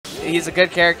he's a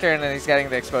good character, and then he's getting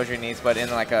the exposure he needs, but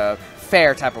in like a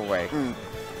fair type of way.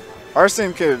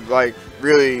 Arsene could like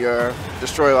really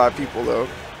destroy a lot of people though.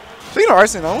 So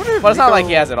Arsene, I wonder if But it's Nicko, not like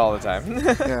he has it all the time.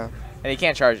 yeah. And he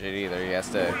can't charge it either. He has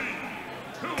to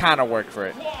kind of work for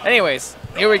it. Anyways,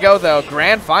 here we go though.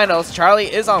 Grand finals.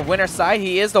 Charlie is on winner's side.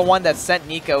 He is the one that sent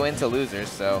Nicko into losers.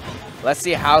 So let's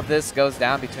see how this goes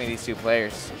down between these two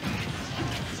players.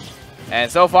 And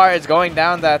so far it's going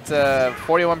down that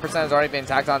 41% has already been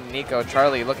tacked on Nicko.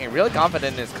 Charlie looking really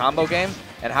confident in his combo game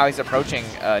and how he's approaching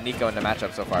Nicko in the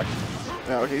matchup so far.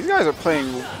 Yeah, okay, these guys are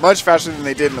playing much faster than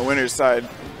they did in the winner's side.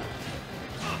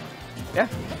 Yeah.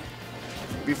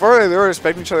 Before they were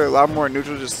expecting each other a lot more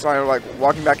neutral, just kind of like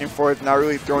walking back and forth, not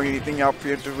really throwing anything out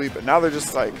preemptively, but now they're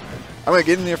just like, I'm going to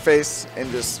get in your face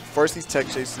and just force these tech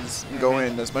chases and go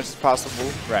in as much as possible.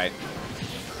 Right.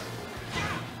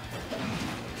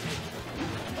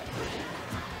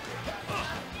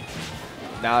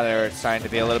 Now they're starting to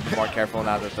be a little bit more careful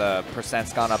now that the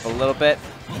percent's gone up a little bit.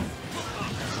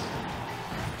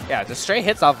 Yeah, just straight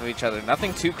hits off of each other.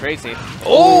 Nothing too crazy.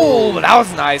 Oh, that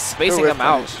was nice. Spacing them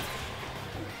out.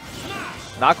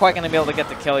 Not quite going to be able to get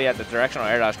the kill yet. The directional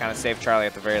air dodge kind of saved Charlie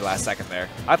at the very last second there.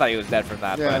 I thought he was dead from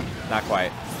that, but not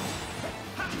quite.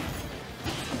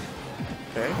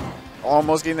 Okay.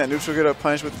 Almost getting that neutral good up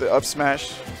punch with the up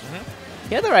smash.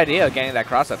 He had the right idea of getting that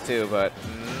cross up too, but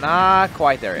not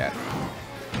quite there yet.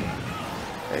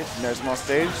 Okay, there's him on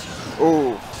stage.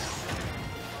 Ooh.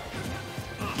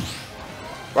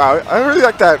 Wow, I really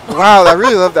like that. Wow, I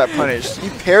really love that punish. He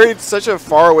parried such a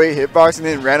far away hitbox and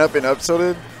then ran up and up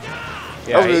tilted.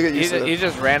 Yeah, really he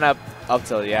just ran up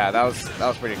tilt. Yeah, that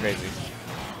was pretty crazy.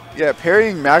 Yeah,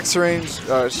 parrying max range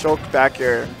Shulk back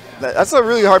air. That's a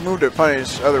really hard move to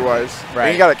punish otherwise. Right.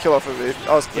 And you got a kill off of it.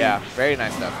 That was clean. Yeah, very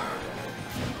nice stuff.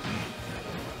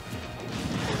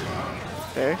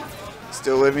 Okay.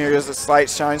 Still living here, just a slight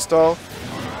shine stall.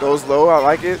 Goes low, I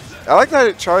like it. I like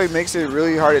that Charlie makes it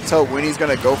really hard to tell when he's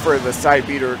going to go for the side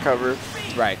B to recover.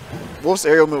 Right. Wolf's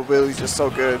aerial mobility is just so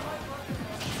good.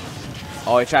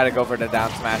 Oh, he tried to go for the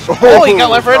down smash. Oh, he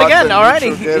went for it again.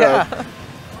 Alrighty. Yeah.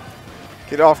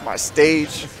 Get off my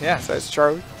stage. Yeah. Says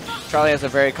Charlie. Charlie has a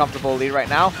very comfortable lead right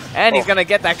now. And he's going to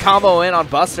get that combo in on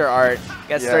Buster Art.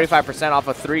 Gets 35% off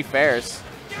of 3 fairs.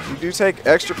 You do take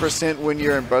extra % when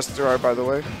you're in Buster Art, by the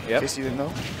way. Yep. In case you didn't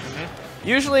know.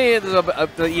 Usually,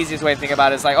 the easiest way to think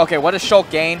about it is like, okay, what does Shulk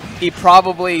gain? He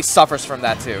probably suffers from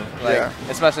that too. Like,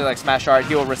 especially like Smash Art,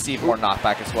 he will receive more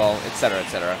knockback as well, etc.,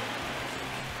 etc.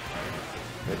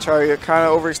 Charlie kind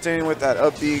of overextending with that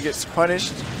up B, gets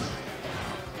punished.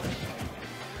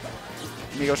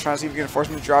 Nicko's trying to see if he can force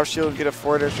him to drop shield and get a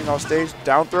forward air string off stage.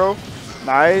 Down throw.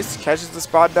 Nice. Catches the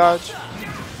spot dodge.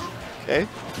 Okay.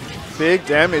 Big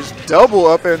damage. Double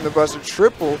up in the Buster.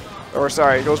 Triple. Or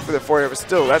sorry, it goes for the forward air, but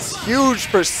still, that's huge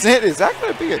percent. Is that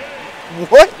going to be a...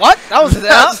 What? What? That was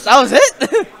that was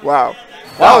it? Wow.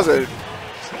 That was an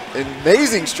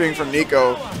amazing string from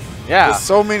Nicko. Yeah. Just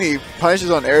so many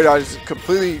punches on air dodges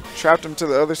completely trapped him to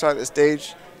the other side of the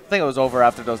stage. I think it was over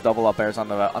after those double up airs on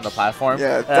the platform.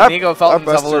 Yeah, Nicko felt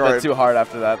himself a little bit too hard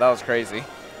after that. That was crazy.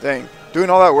 Dang. Doing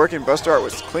all that work in Buster Art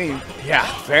was clean.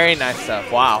 Yeah, very nice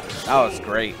stuff. Wow. That was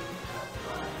great.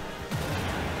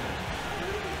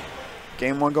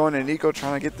 Game 1 going to Nicko,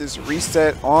 trying to get this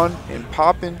reset on and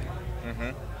popping.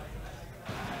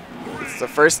 It's the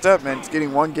first step, man. It's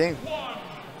getting 1 game.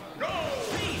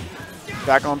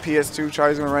 Back on PS2,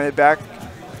 Charlie's going to run it back.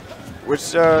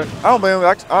 Which, I don't blame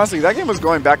him. Honestly, that game was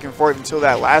going back and forth until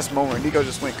that last moment. Nicko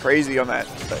just went crazy on that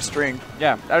string.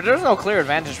 Yeah, there's no clear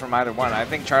advantage from either one. I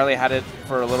think Charlie had it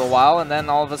for a little while, and then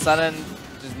all of a sudden,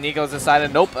 just Nicko's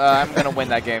decided, nope, I'm going to win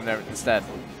that game there instead.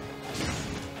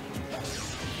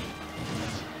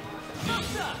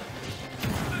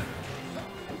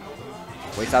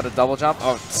 Waits out a double jump.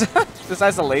 Oh,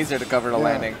 decides a laser to cover the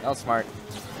landing. That was smart.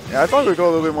 Yeah, I thought we'd go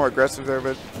a little bit more aggressive there,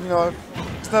 but, you know,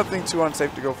 it's nothing too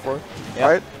unsafe to go for. Yep.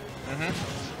 Right?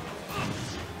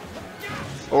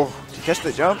 Oh, did you catch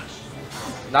the jump?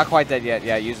 Not quite dead yet.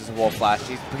 Yeah, uses a Wolf Flash.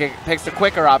 He picks the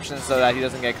quicker option so that he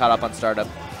doesn't get caught up on startup.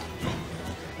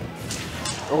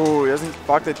 Oh, he doesn't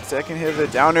block the second hit of the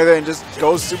down there and just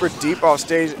goes super deep off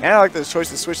stage. And I like the choice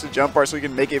to switch the jump bar so he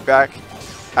can make it back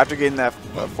after getting that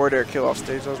forward air kill off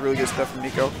stage. That was really good stuff from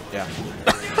Nicko. Yeah.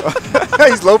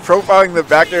 He's low profiling the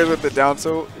back airs with the down,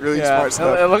 so really smart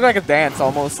stuff. It looked like a dance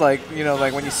almost, like, you know,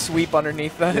 like when you sweep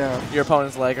underneath your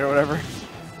opponent's leg or whatever.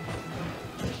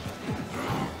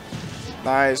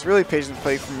 Nice, really patient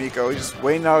play from Nicko. He's just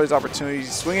waiting out his opportunities.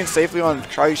 He's swinging safely on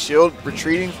Charlie's shield,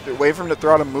 retreating, waiting for him to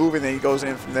throw out a move, and then he goes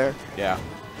in from there. Yeah.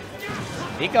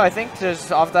 Nicko, I think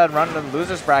just off that run in the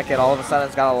loser's bracket, all of a sudden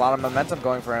it's got a lot of momentum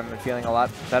going for him and feeling a lot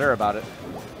better about it.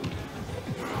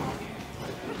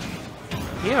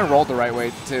 He even rolled the right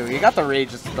way, too. He got the read,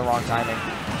 just at the wrong timing.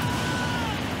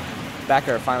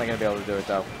 Backer finally going to be able to do it,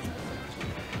 though.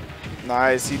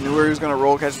 Nice. He knew where he was going to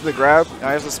roll, catches the grab. Now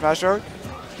he has the smash art.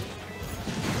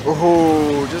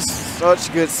 Oh, just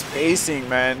such good spacing,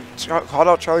 man. Called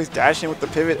out Charlie's dash in with the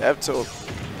pivot F tilt.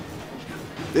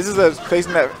 This is a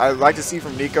placement that I like to see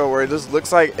from Nicko, where it just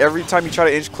looks like every time you try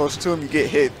to inch closer to him, you get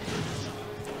hit.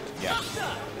 Yeah.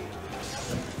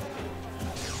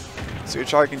 See what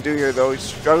Charlie can do here, though. He's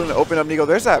struggling to open up Nicko.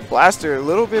 There's that blaster, a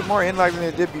little bit more in lag than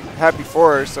it did have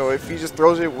before. So if he just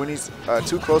throws it when he's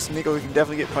too close to Nicko, he can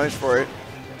definitely get punished for it.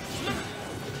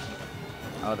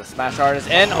 Oh, the smash art is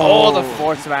in. Oh, the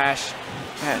forward smash.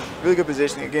 Man, really good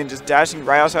positioning. Again, just dashing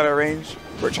right outside of range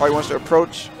where Charlie wants to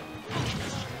approach.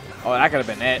 Oh, that could have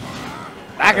been it.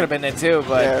 That could have been it too,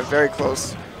 but yeah, very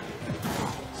close.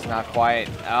 It's not quite.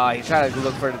 Oh, he tried to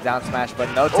look for the down smash,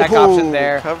 but no tech option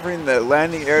there. Covering the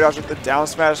landing air dodge with the down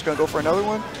smash. Gonna go for another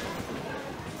one.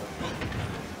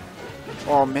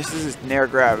 Oh, misses his nair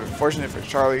grab. Unfortunate for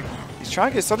Charlie. He's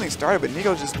trying to get something started, but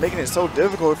Nicko's just making it so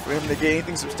difficult for him to get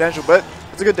anything substantial. But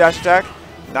it's a good dash attack.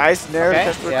 Nice nair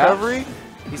catch recovery.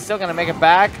 He's still gonna make it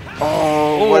back.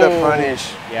 Oh, what a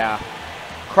punish. Yeah.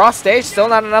 Cross stage, still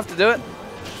not enough to do it.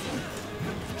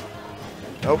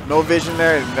 Nope, no vision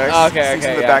there. Okay,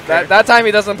 that time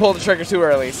he doesn't pull the trigger too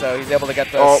early, so he's able to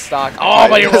get the stock. Oh,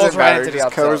 but he rolls right into the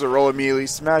up tilt. Covers a roll immediately.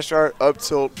 Smash art, up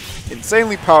tilt.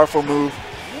 Insanely powerful move.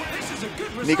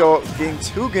 Nicko getting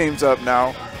 2 games up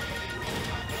now.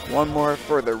 One more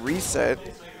for the reset.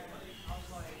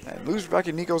 And loser back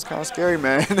at Nicko's kind of scary,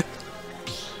 man.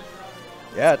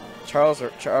 Yeah, Charlie's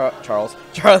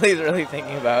really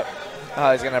thinking about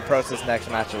how he's going to approach this next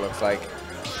match, it looks like.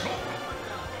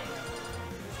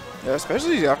 Yeah,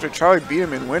 especially after Charlie beat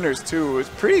him in winners, too. It was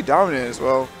pretty dominant as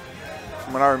well,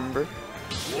 from what I remember.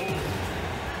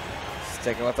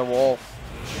 Sticking with the Wolf.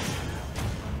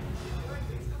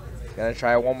 He's going to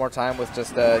try one more time with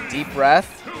just a deep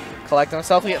breath. Collect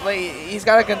himself. He's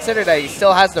got to consider that he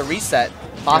still has the reset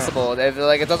possible. Yeah. If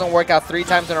it doesn't work out 3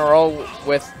 times in a row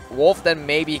with Wolf, then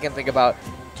maybe he can think about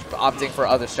opting for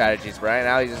other strategies. But right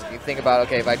now, you just think about,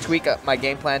 okay, if I tweak up my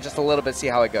game plan just a little bit, see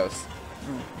how it goes.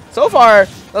 So far,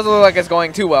 doesn't look like it's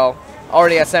going too well.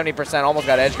 Already at 70%, almost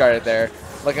got edge guarded there.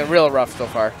 Looking real rough so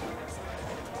far.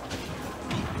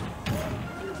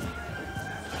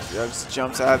 Yeah, just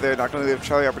jumps out of there. Not going to give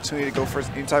Charlie opportunity to go for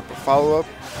any type of follow-up.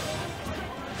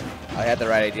 I had the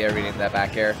right idea reading that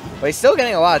back air. But he's still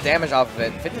getting a lot of damage off of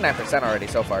it. 59% already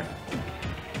so far.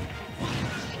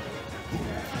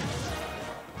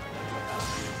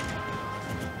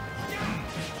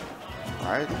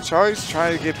 Alright, Charlie's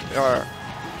trying to get,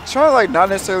 trying to not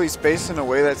necessarily space in a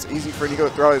way that's easy for Nicko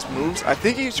to throw out his moves. I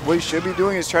think what he should be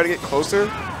doing is try to get closer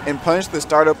and punish the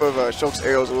startup of Shulk's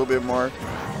arrows a little bit more.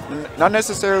 Not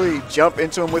necessarily jump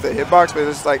into him with a hitbox, but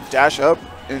just like dash up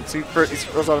and see first he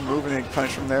throws out a move and then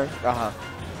punish from there.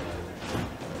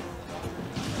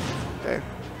 Okay.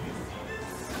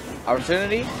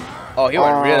 Opportunity? Oh, he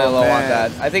went really low on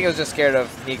that. I think he was just scared of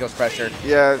Nicko's pressure.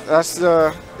 Yeah, that's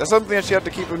something that you have to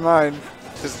keep in mind.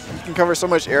 Because you can cover so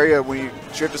much area when you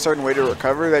shift a certain way to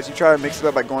recover that you try to mix it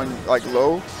up by going like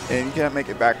low, and you can't make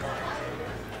it back.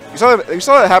 You saw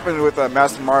that happen with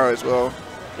Master Mario as well.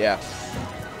 Yeah.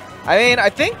 I mean,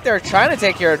 I think they're trying to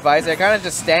take your advice. They're kind of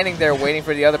just standing there waiting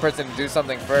for the other person to do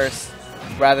something first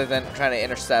rather than trying to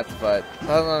intercept, but it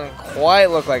doesn't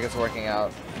quite look like it's working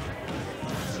out.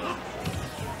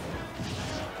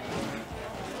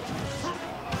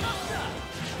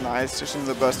 Nice, just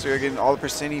into the buster, getting all the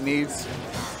percent he needs.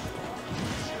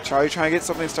 Charlie trying to get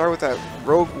something started with that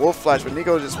rogue wolf flash, but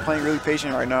Nicko is just playing really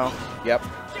patient right now. Yep.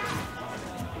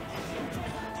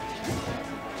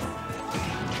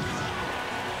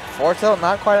 Forward tilt,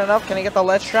 not quite enough. Can he get the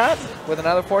ledge trap with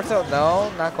another forward tilt?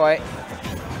 No, not quite.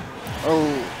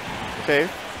 Oh, okay.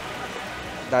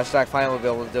 Dash attack finally will be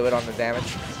able to do it on the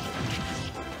damage.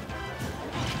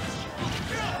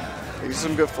 He's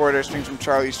some good forward air strings from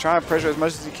Charlie. He's trying to pressure as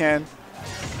much as he can.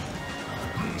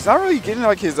 He's not really getting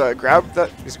like his grab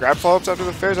follow-ups after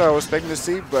the fairs I was expecting to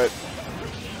see, but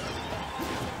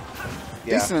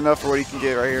decent enough for what he can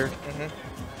get right here.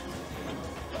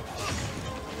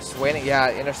 Just waiting,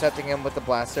 yeah, intercepting him with the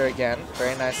blaster again.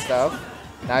 Very nice stuff.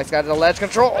 Now he's got the ledge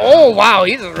control. Oh wow,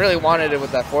 he just really wanted it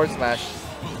with that forward smash.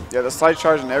 Yeah, the slight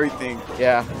charge and everything.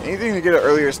 Yeah. Anything to get an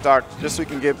earlier stock, just so we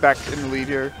can get back in the lead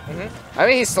here. I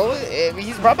mean, he's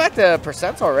brought back the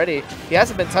percents already. He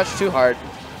hasn't been touched too hard.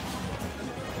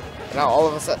 And now all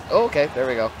of a sudden, oh, okay, there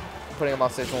we go. Putting him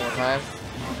off stage one more time.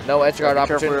 No edge guard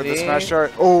Careful with opportunity. the smash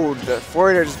shot. Oh, the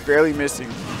forward air just barely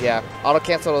missing. Yeah, auto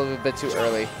cancel a little bit too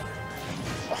early.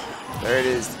 There it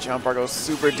is. The jump bar goes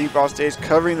super deep off stage,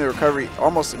 covering the recovery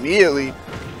almost immediately.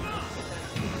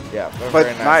 Yeah, But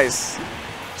very nice.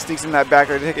 Sneaks in that back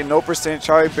air, taking no percent.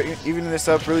 Charlie evening this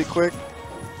up really quick,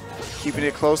 keeping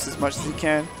it close as much as he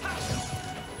can.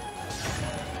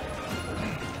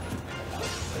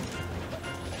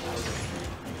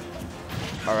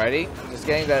 Alrighty, just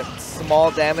getting that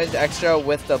small damage extra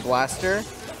with the blaster.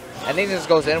 I think this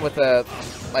goes in with the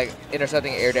like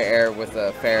intercepting air to air with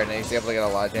the fair, and he's able to get a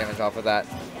lot of damage off of that.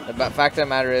 The fact of the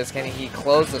matter is, can he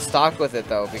close the stock with it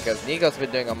though? Because Nicko's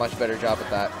been doing a much better job at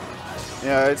that.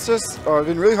 Yeah, it's just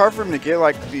been really hard for him to get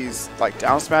like these like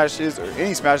down smashes or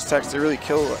any smash attacks to really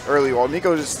kill early. While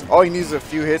Nicko just all he needs is a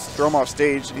few hits to throw him off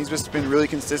stage, and he's just been really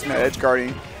consistent at edge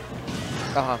guarding.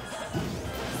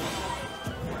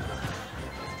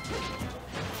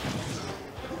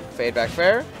 Fade back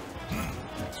fair.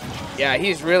 Yeah,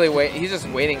 he's just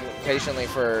waiting patiently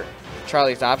for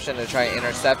Charlie's option to try and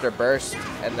intercept or burst,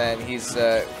 and then he's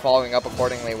following up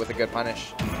accordingly with a good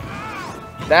punish.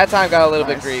 That time got a little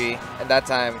bit greedy, and that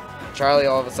time Charlie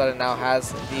all of a sudden now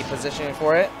has the positioning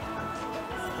for it.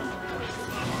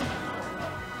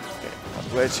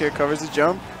 Ledge here covers the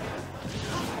jump.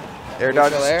 Air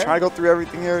dodge, just trying to go through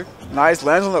everything here. Nice,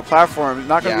 lands on the platform.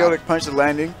 Not going to be able to punch the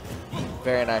landing.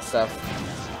 Very nice stuff.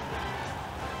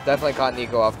 Definitely caught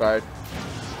Nicko off guard.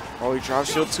 Oh, he dropped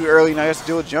shield too early. Now he has to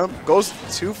deal with jump. Goes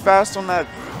too fast on that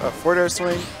forward air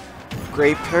swing.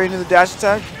 Great parry into the dash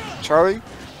attack. Charlie,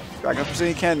 back up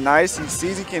percent he can. Nice. He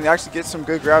sees he can actually get some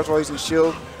good grabs while he's in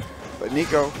shield. But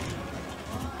Nicko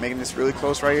making this really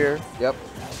close right here. Yep.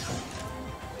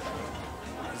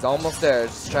 He's almost there.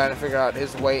 Just trying to figure out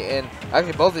his way in.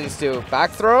 Actually, both of these two. Back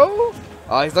throw.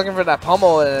 Oh, he's looking for that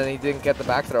pummel, and then he didn't get the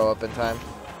back throw up in time.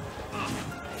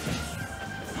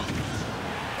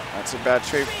 That's a bad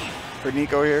trade for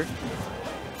Nicko here.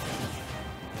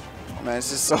 Oh, man,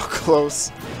 this is so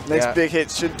close. Next big hit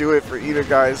should do it for either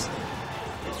guys.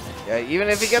 Yeah, even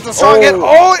if he gets a strong hit.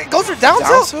 Oh, it goes for down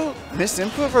tilt. Missed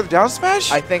input for the down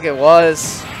smash? I think it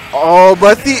was. Oh,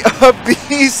 but the up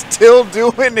B still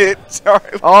doing it,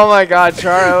 Charlie. Oh my God,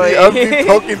 Charlie. The up B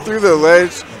poking through the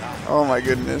ledge. Oh my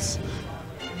goodness.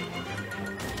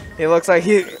 He looks like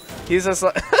he's just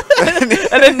like and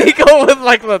then Nicko with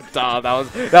like the that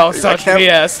was such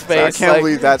BS face. I can't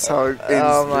believe that's how it ends.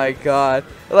 Oh my God.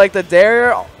 Like the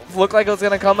dare looked like it was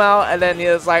gonna come out, and then he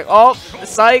was like, oh,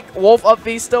 psych, Wolf up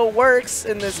B still works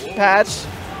in this patch,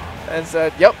 and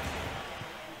said, yep.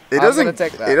 It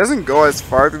doesn't go as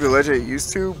far through the ledge as it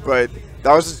used to, but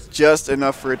that was just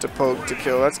enough for it to poke to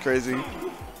kill. That's crazy.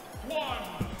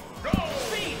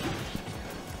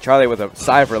 Charlie with a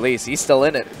sigh of release. He's still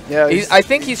in it. Yeah, I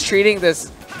think he's treating this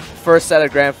first set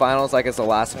of grand finals like it's the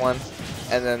last one,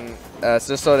 and then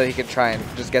just so that he can try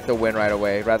and just get the win right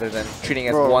away, rather than treating it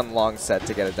as one long set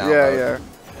to get it down. Yeah.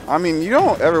 I mean, you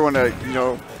don't ever want to,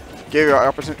 give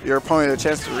your opponent a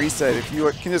chance to reset. If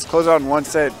you can just close out in one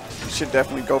set, you should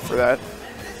definitely go for that.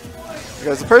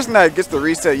 Because the person that gets the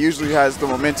reset usually has the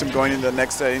momentum going into the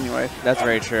next set anyway. That's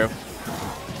very true.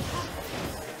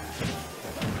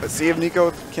 Let's see if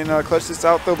Nicko can clutch this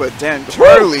out though. But damn,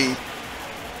 Charlie,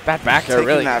 that back air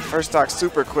really. That first stock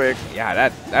super quick. Yeah,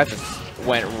 that just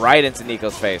went right into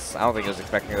Nicko's face. I don't think he was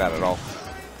expecting that at all.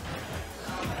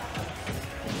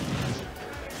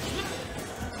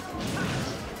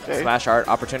 Okay. Smash art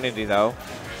opportunity though.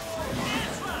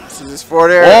 This is his forward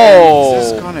air.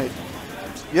 Oh!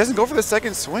 He doesn't go for the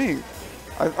second swing.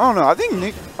 I don't know. I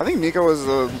think Nicko was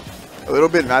a little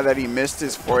bit mad that he missed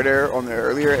his forward air on the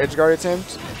earlier edge guard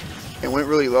attempt and went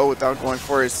really low without going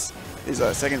for his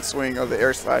second swing of the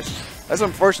air slash. That's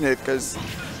unfortunate because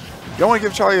you don't want to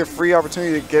give Charlie a free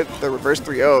opportunity to get the reverse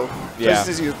 3-0, just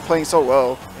as he was playing so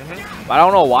well. But I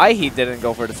don't know why he didn't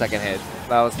go for the second hit.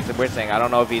 That was the weird thing. I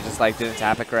don't know if he just like didn't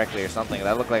tap it correctly or something.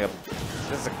 That looked like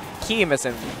this is a key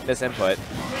misinput.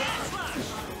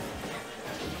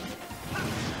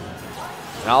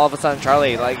 And all of a sudden,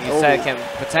 Charlie, like you said, can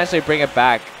potentially bring it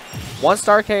back.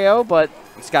 1-star KO, but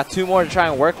he's got 2 more to try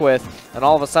and work with. And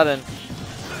all of a sudden,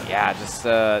 yeah, just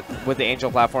with the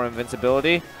Angel platform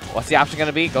invincibility, what's the option going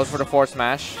to be? Goes for the forward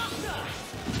smash.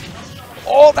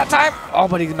 Oh, that time! Oh,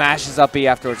 but he mashes up B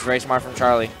afterwards. Very smart from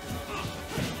Charlie.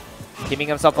 Keeping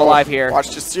himself alive here. Watch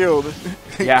the shield.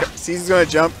 Yeah. Sees he's going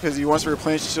to jump because he wants to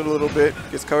replenish the shield a little bit.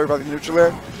 Gets covered by the neutral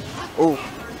air. Oh.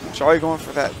 Charlie going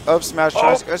for that up smash.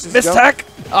 Miss tech.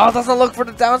 Oh, doesn't look for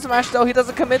the down smash though. He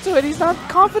doesn't commit to it. He's not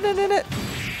confident in it.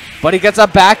 But he gets a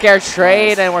back air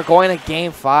trade, and we're going to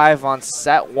game 5 on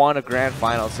set 1 of grand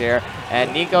finals here.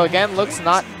 And Nicko again looks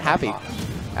not happy.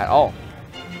 at all.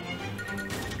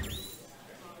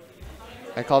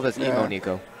 I call this emo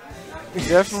Nicko. It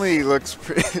definitely looks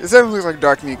it definitely looks like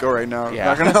Dark Nicko right now. Yeah.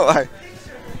 Not gonna lie.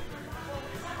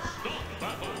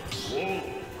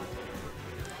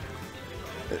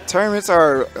 Tournaments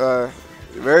are a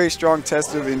very strong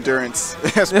test of endurance,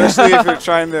 especially if you're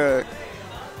trying to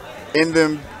end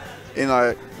them in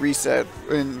a reset.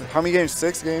 In how many games?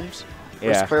 6 games?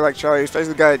 Yeah. Play like Charlie, especially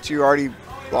the guy that you already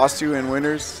lost to in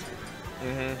winners.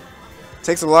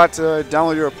 Takes a lot to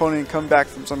download your opponent and come back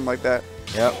from something like that.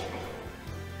 Yep.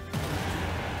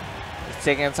 Just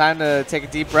taking time to take a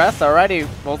deep breath. Alrighty,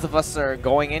 both of us are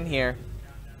going in here.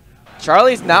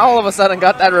 Charlie's now all of a sudden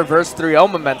got that reverse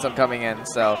 3-0 momentum coming in,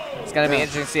 so it's going to be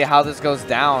interesting to see how this goes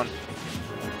down.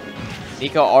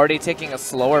 Nicko already taking a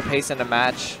slower pace in the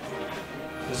match.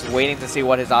 Just waiting to see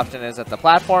what his option is at the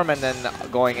platform and then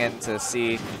going in to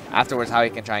see afterwards how he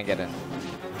can try and get in.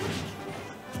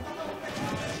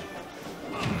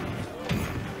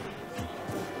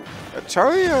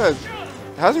 Charlie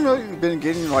hasn't really been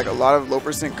getting like a lot of low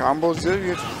percent combos.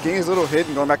 He's getting his little hit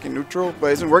and going back in neutral,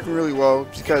 but it's been working really well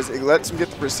because it lets him get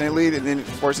the percent lead and then it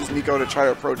forces Nicko to try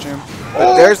to approach him.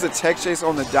 But there's the tech chase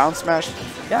on the down smash.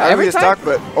 Yeah, every time. Stock,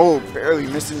 but barely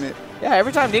missing it. Yeah,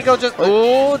 every time Nicko just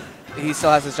he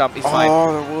still has his jump. He's fine.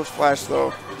 Oh, the wolf flash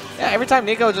though. Yeah, every time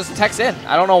Nicko just techs in.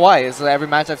 I don't know why. It's every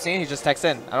match I've seen, he just techs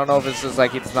in. I don't know if it's just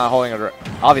like he's not holding a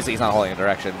obviously he's not holding a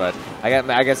direction, but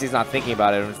I guess he's not thinking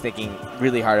about it. He's thinking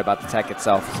really hard about the tech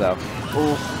itself. So,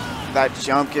 ooh, that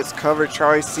jump gets covered.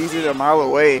 Charlie sees it a mile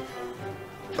away.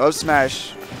 Up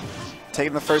smash,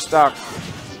 taking the first stock.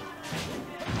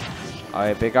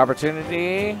 A big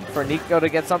opportunity for Nicko to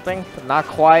get something, but not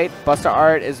quite. Buster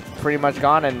Art is pretty much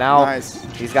gone, and now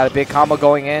he's got a big combo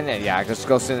going in, and yeah, just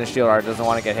goes to the shield art. Doesn't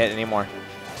want to get hit anymore.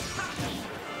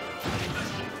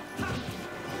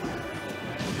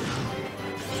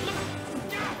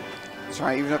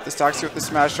 Trying to even up the stocks here with the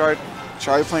smash art.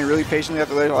 Charlie playing really patiently at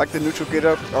the ledge. I like the neutral get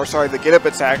up, or sorry, the get up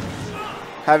attack.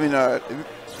 Having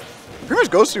pretty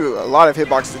much goes through a lot of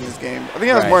hitboxes in this game. I think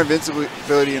it has more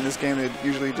invincibility in this game than it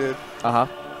usually did.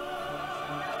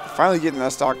 Finally getting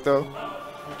that stock though.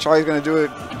 Charlie's gonna do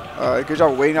it. Good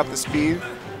job waiting out the speed.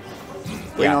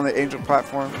 Waiting on the angel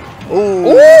platform. Ooh,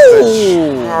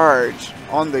 the charge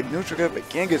on the neutral get up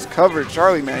again gets covered.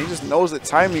 Charlie, man, he just knows the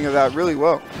timing of that really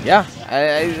well. Yeah,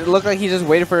 it looked like he just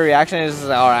waited for a reaction and just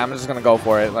like, all right, I'm just gonna go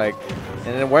for it. Like,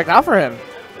 and it worked out for him.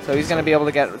 So he's going to be able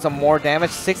to get some more damage.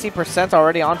 60%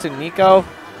 already onto Nicko.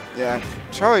 Yeah,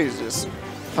 Charlie's just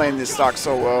playing this stock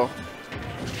so well.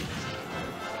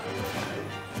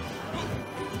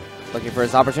 Looking for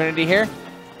his opportunity here.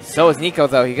 So is Nicko,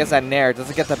 though. He gets that nair.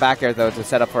 Doesn't get the back air, though, to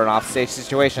set up for an offstage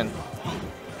situation.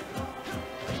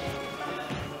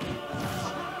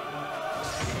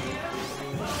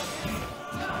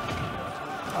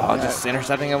 Oh, just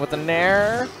intercepting him with the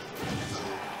nair.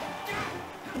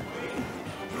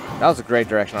 That was a great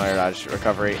directional air dodge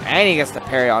recovery. And he gets the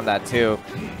parry on that, too.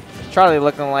 Charlie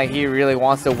looking like he really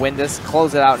wants to win this.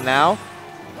 Close it out now.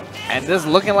 And this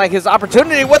looking like his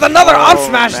opportunity with another up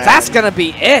smash. Man. That's going to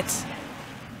be it.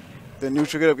 The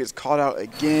neutral get up gets called out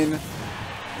again.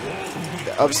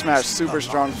 The up smash super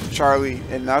strong from Charlie.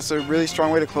 And that's a really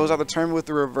strong way to close out the tournament with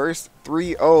the reverse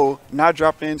 3-0. Not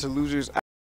dropping into losers